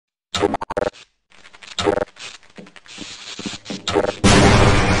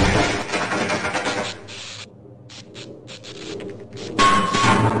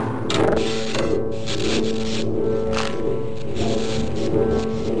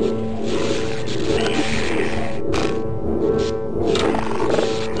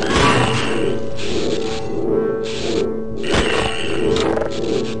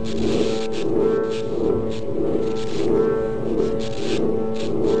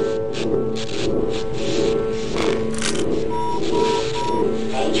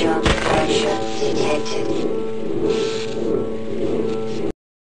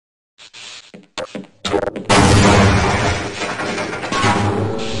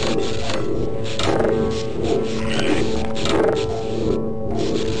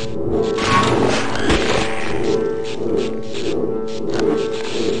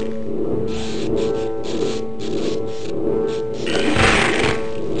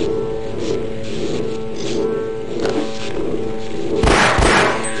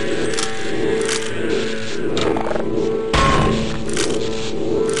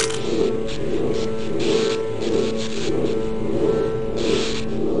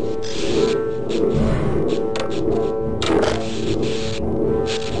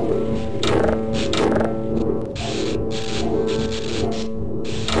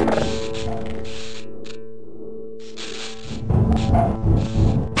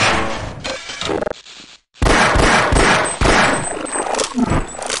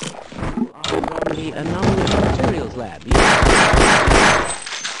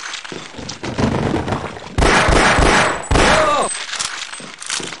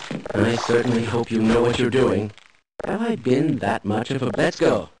I certainly hope you know what you're doing. Have I been that much of a... Let's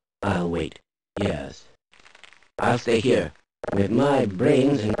go. I'll wait. Yes. I'll stay here. With my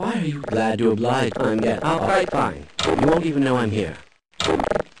brains and... Why are you glad to oblige? All right, fine. You won't even know I'm here.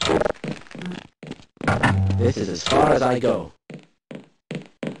 This is as far as I go.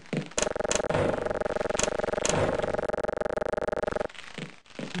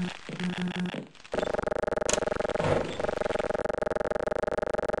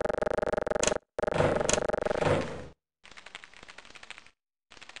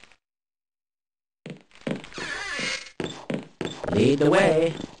 Lead the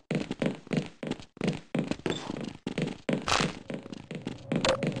way.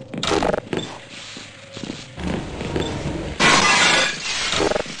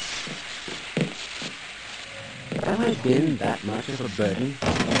 Have I been that much of a burden?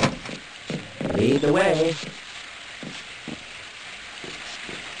 Lead the way.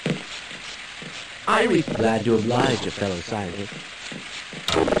 I'd be glad to oblige a fellow scientist.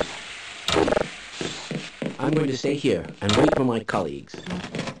 I'm going to stay here and wait for my colleagues.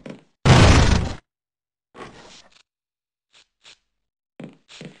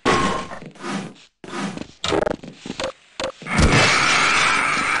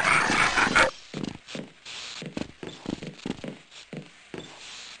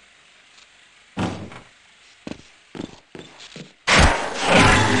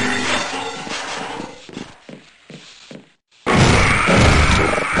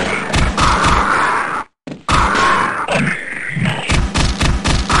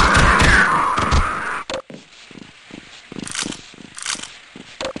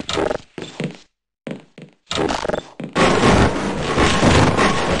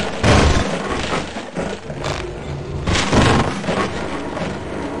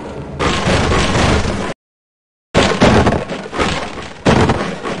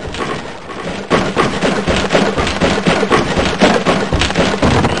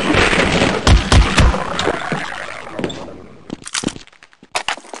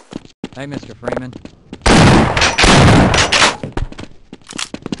 Hey, Mr. Freeman.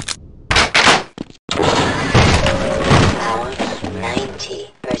 Power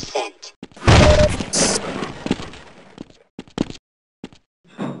 90%.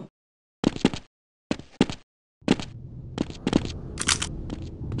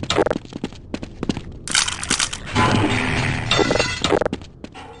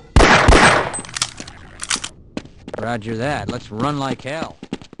 Roger that. Let's run like hell.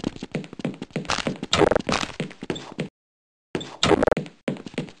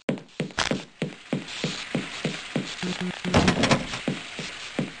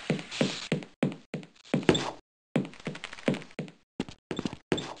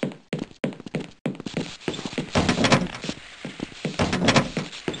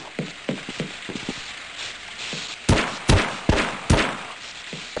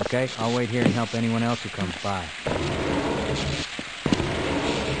 Okay, I'll wait here and help anyone else who comes by.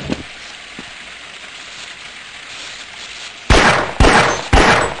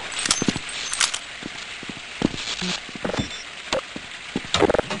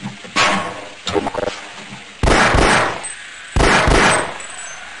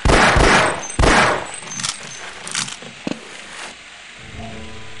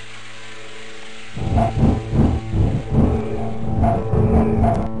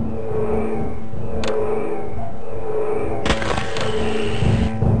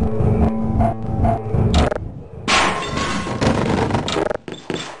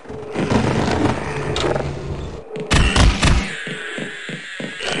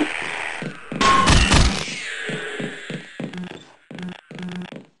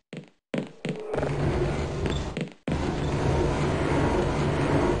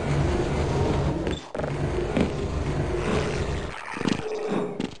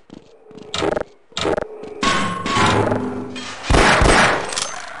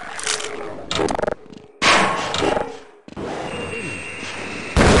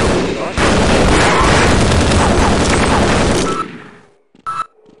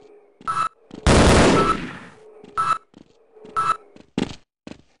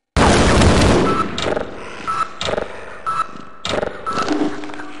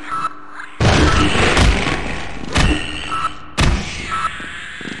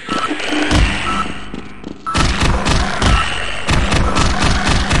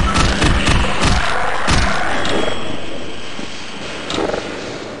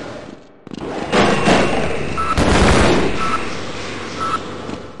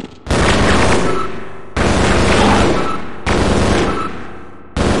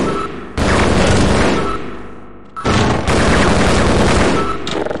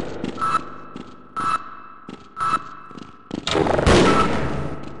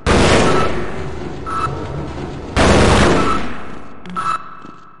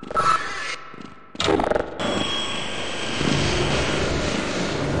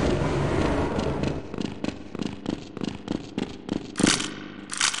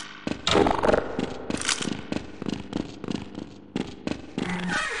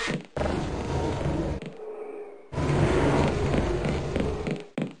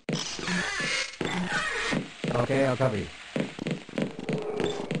 Okay, I'll cover you.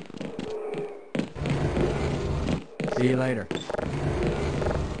 See you later.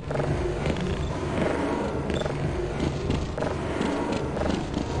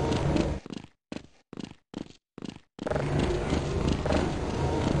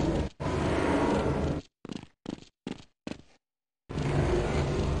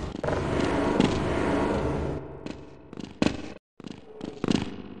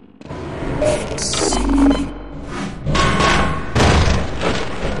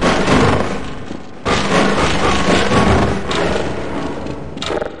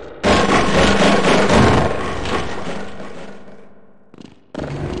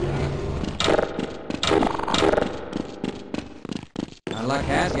 Unlock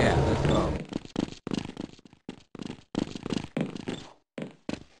has? Yeah, let's go.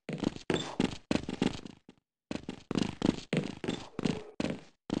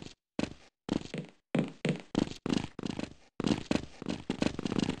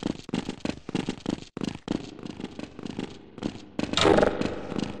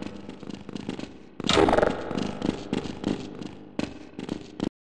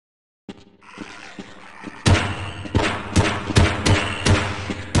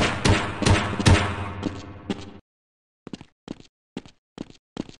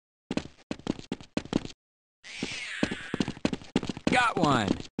 Got one!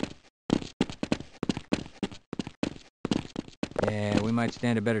 Yeah, we might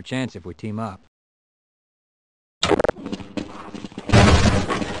stand a better chance if we team up. No!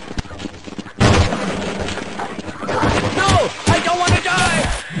 I don't want to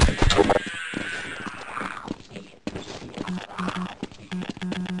die!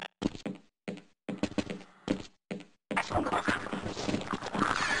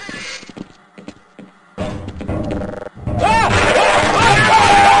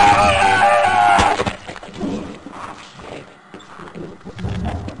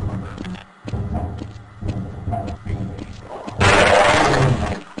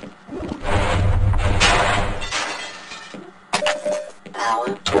 Power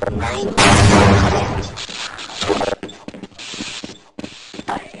 90%.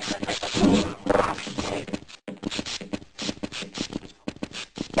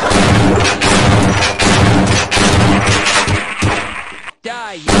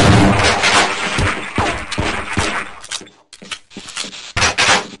 Die, you...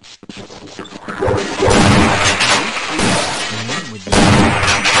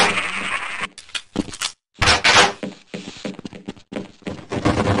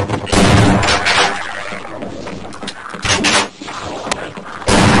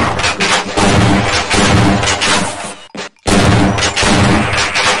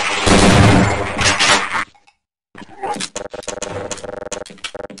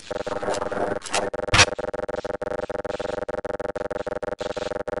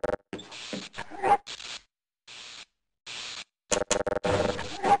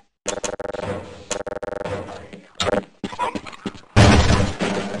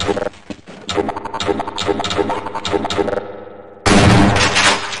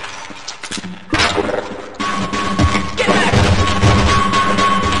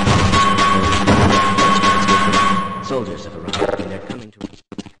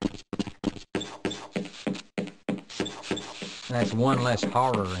 That's one less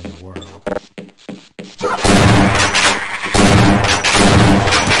horror in the world.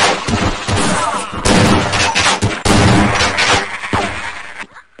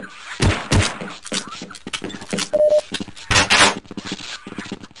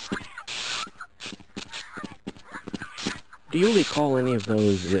 Do you recall any of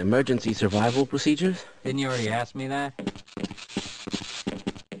those emergency survival procedures? Didn't you already ask me that?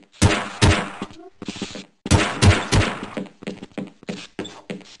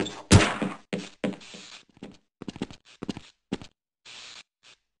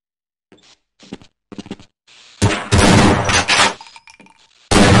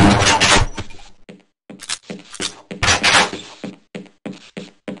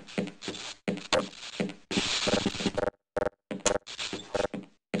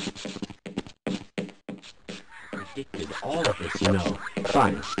 Predicted all of this, you know.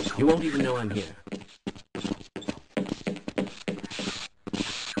 Fine. You won't even know I'm here.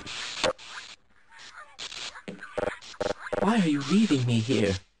 Why are you leaving me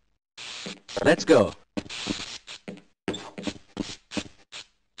here? Let's go.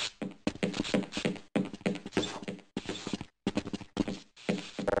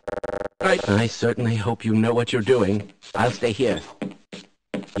 Right. I certainly hope you know what you're doing. I'll stay here.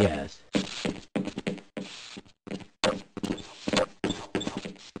 Yes.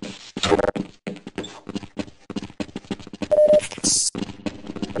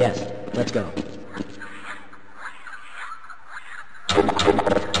 Yes, let's go.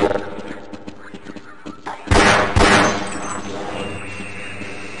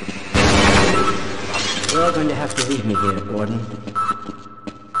 You're going to have to leave me here, Gordon.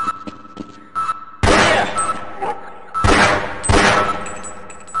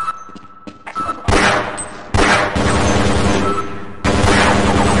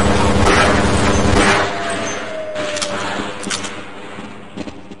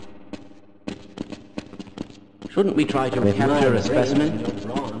 Shouldn't we try to capture a specimen?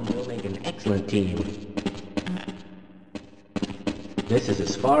 We'll make an excellent team. This is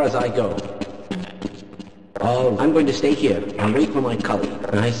as far as I go. Oh, I'm going to stay here and wait for my cully.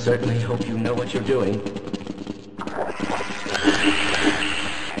 I certainly hope you know what you're doing.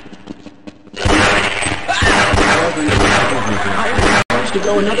 I'm supposed to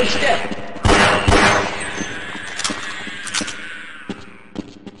go another step.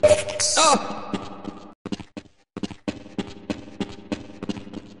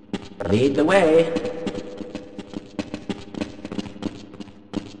 Lead the way.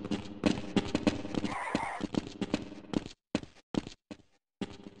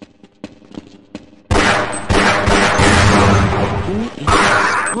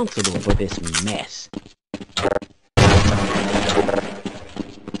 Who is responsible for this mess?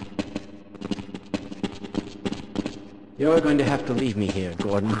 You're going to have to leave me here,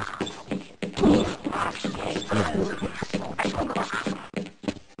 Gordon. Yes.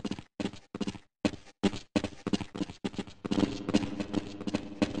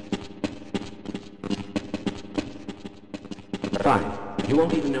 Fine. You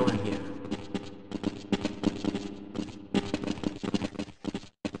won't even know I'm here.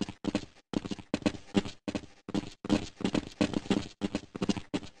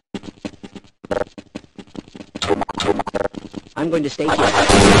 I'm going to stay here.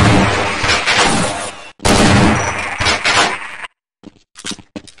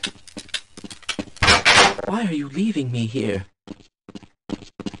 Why are you leaving me here?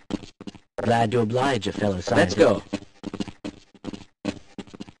 Glad to oblige a fellow scientist. Let's go.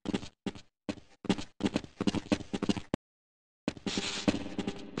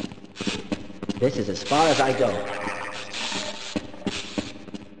 This is as far as I go.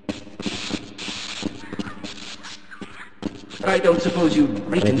 I don't suppose you'd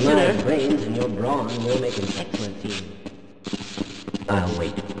reconsider. With my brains and your brawn, we'll make an excellent team. I'll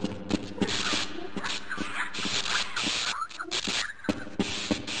wait.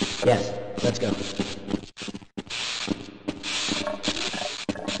 Yes, let's go.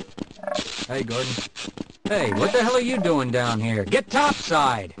 Hey, Gordon. Hey, what the hell are you doing down here? Get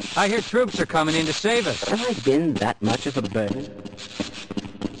topside! I hear troops are coming in to save us. Have I been that much of a burden?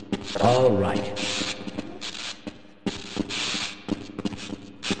 All right.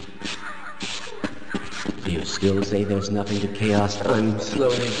 Do you still say there's nothing to chaos? I'm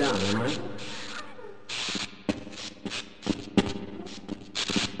slowing it down, am I?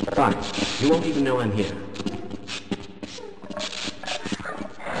 Fine. You won't even know I'm here.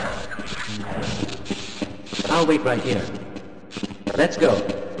 I'll wait right here. Let's go.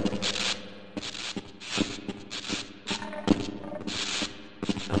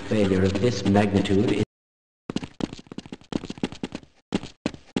 A failure of this magnitude is...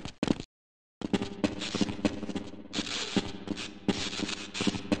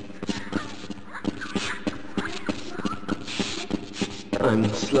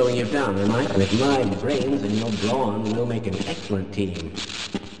 slowing you down, am I? With my brains and your brawn, we'll make an excellent team.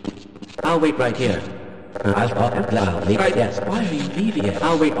 I'll wait right here. I'll leave. Yes, why are you leaving it?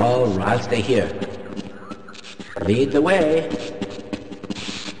 I'll wait. All right, I'll stay here. Lead the way.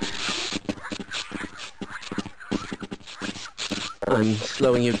 I'm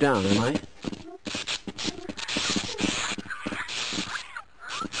slowing you down, am I?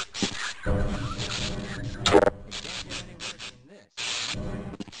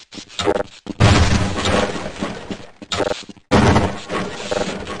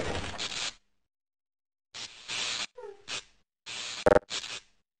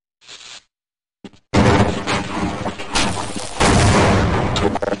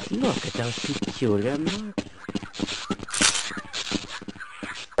 Look at those peculiar marks.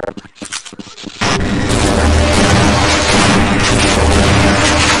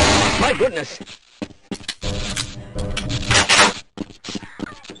 My goodness!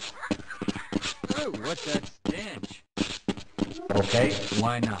 Oh, what's that stench? Okay.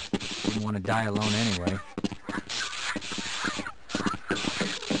 Why not? Didn't want to die alone anyway.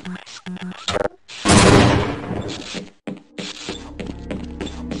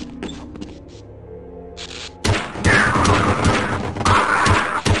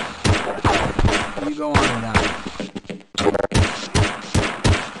 You go on and down.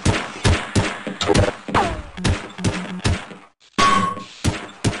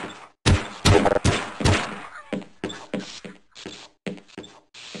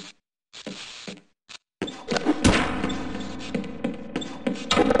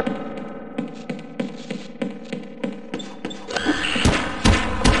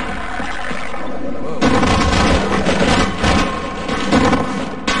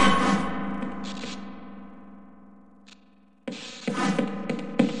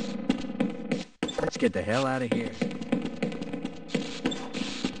 Let's get the hell out of here.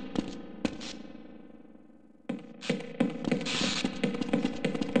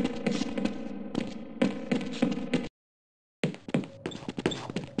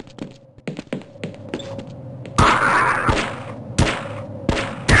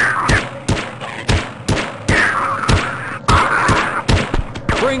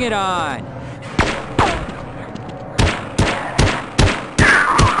 Bring it on!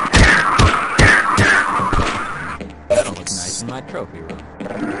 That'll look nice in my trophy room.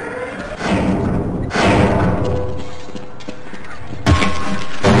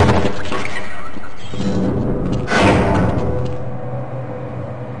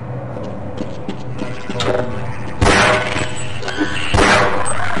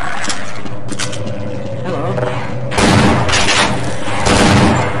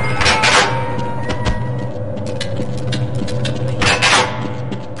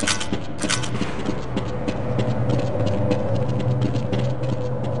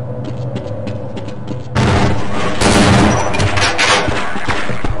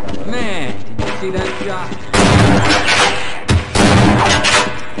 Man, did you see that shot?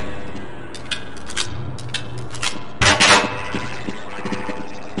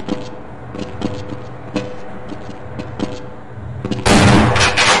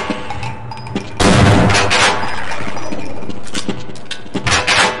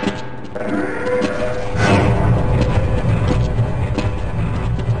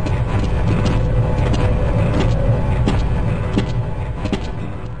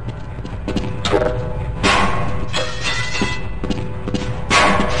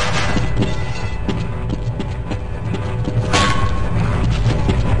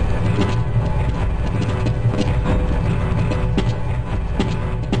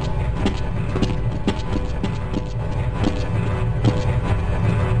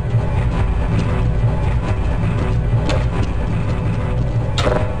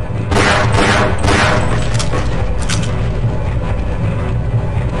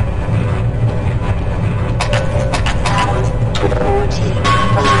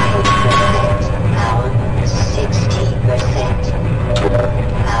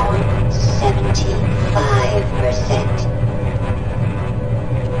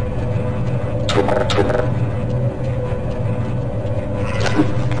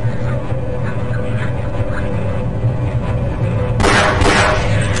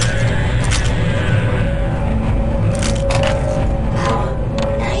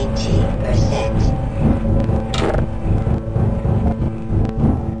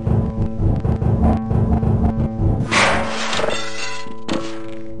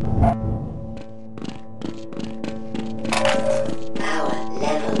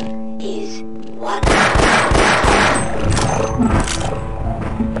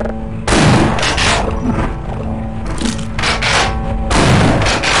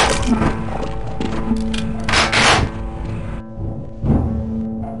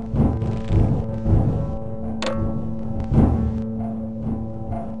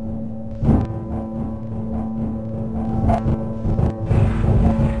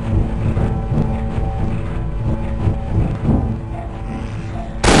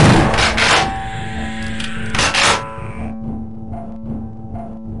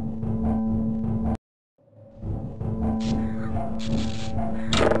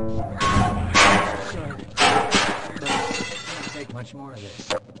 Sure. But it won't take much more of this.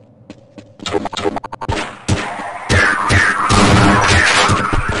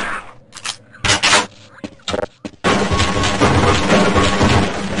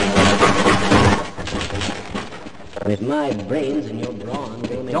 With my brains and your brawn,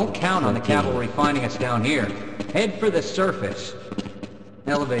 we'll make Don't count on the cavalry finding us down here. Head for the surface.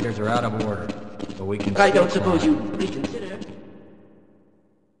 Elevators are out of order, but we can I still don't suppose climb. you reconsider.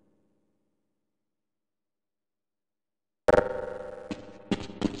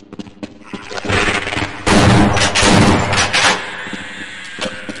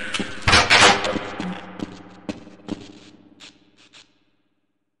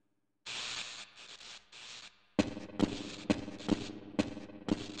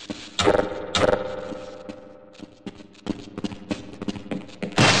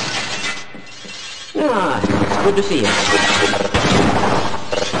 Ah, it's good to see you.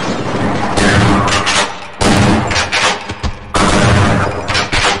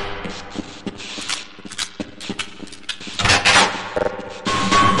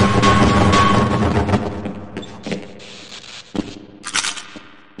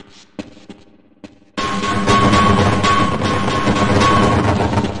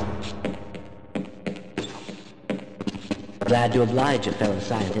 Glad to oblige you, fellow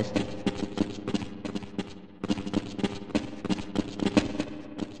scientist.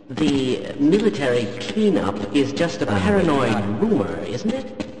 The military cleanup is just a paranoid rumor, isn't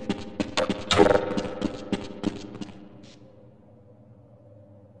it?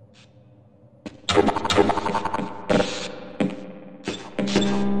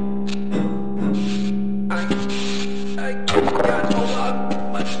 I can't hold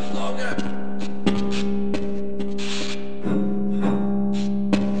on much longer.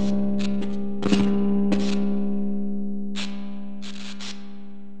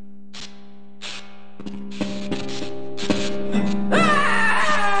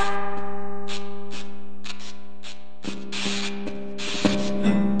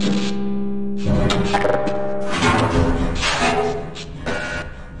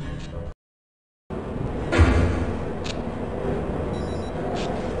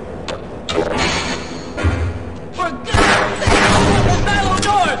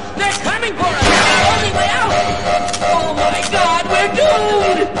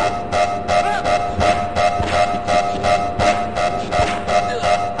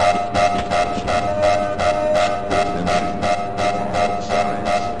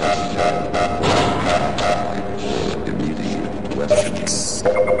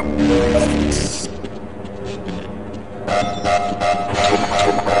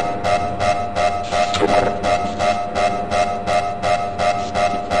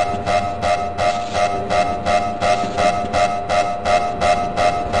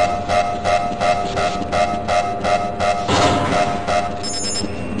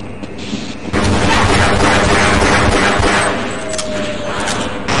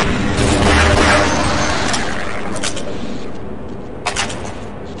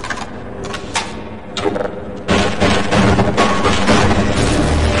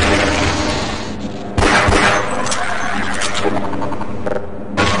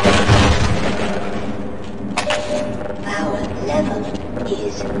 Power level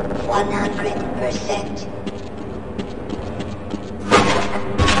is 100%.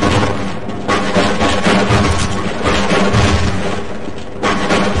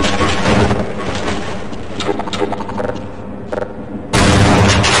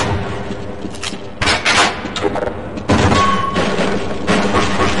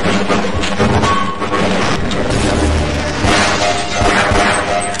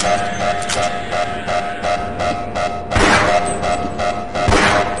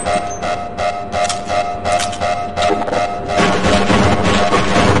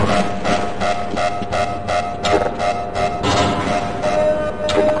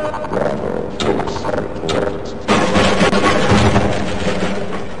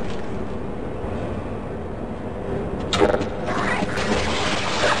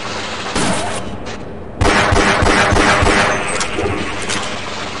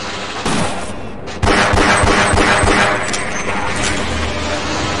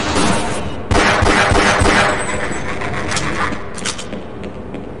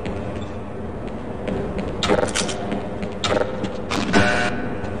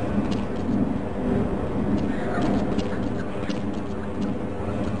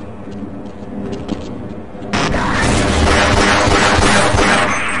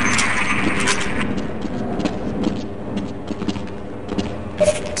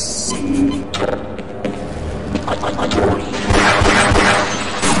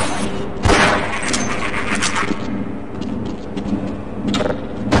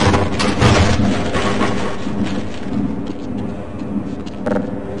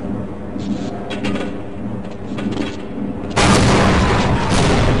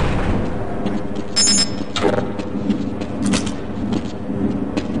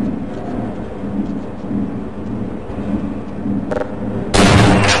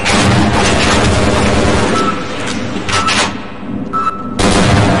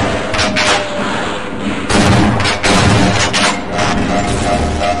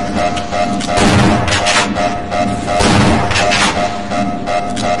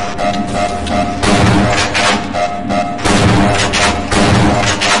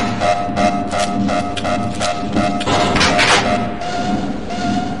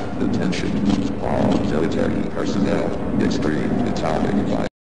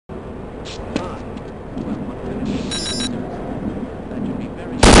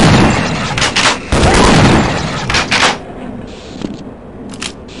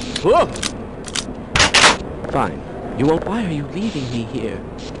 Whoa! Fine. You won't. Why are you leaving me here?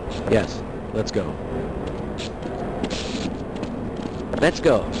 Yes, let's go. Let's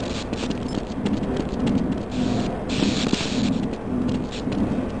go.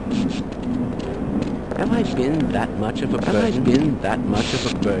 Have I been that much of a burden? Have I been that much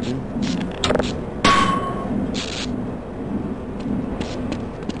of a burden?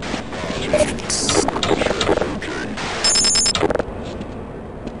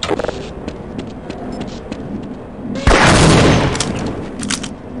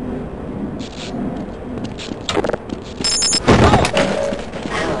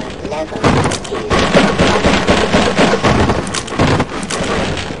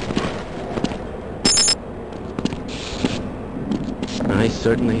 I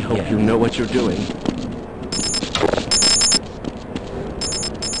certainly hope you know what you're doing.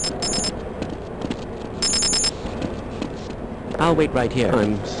 I'll wait right here.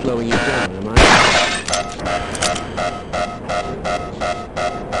 I'm slowing you down, am I?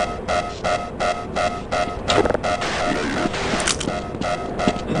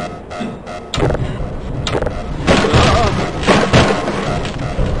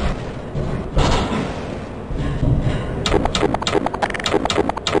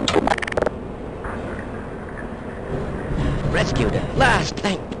 Rescued at last,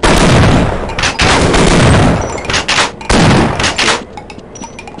 thank...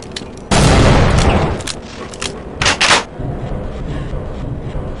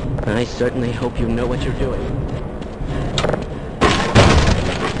 I certainly hope you know what you're doing.